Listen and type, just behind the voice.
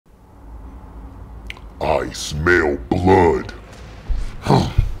I smell blood.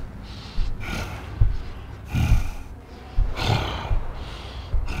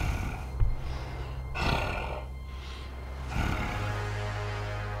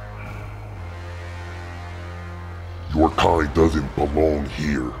 Your kind doesn't belong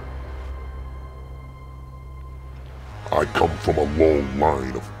here. I come from a long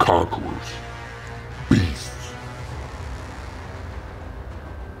line of conquerors, beasts.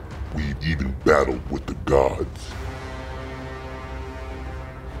 We've even battled with the gods.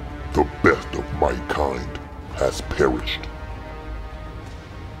 The best of my kind has perished,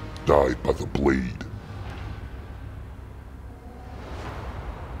 died by the blade.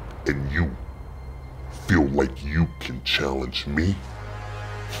 And you feel like you can challenge me?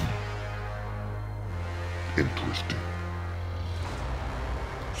 Interesting.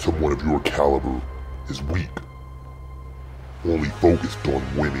 Someone of your caliber is weak, only focused on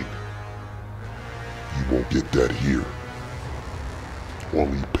winning. You won't get that here.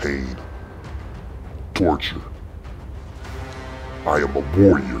 Only pain, torture. I am a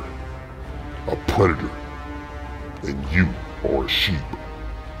warrior, a predator, and you are a sheep.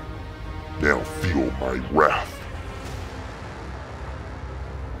 Now feel my wrath.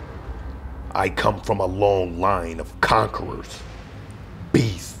 I come from a long line of conquerors,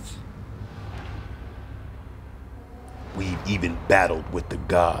 beasts. We've even battled with the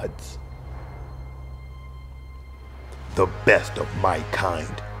gods. The best of my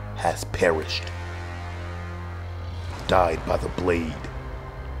kind has perished, died by the blade.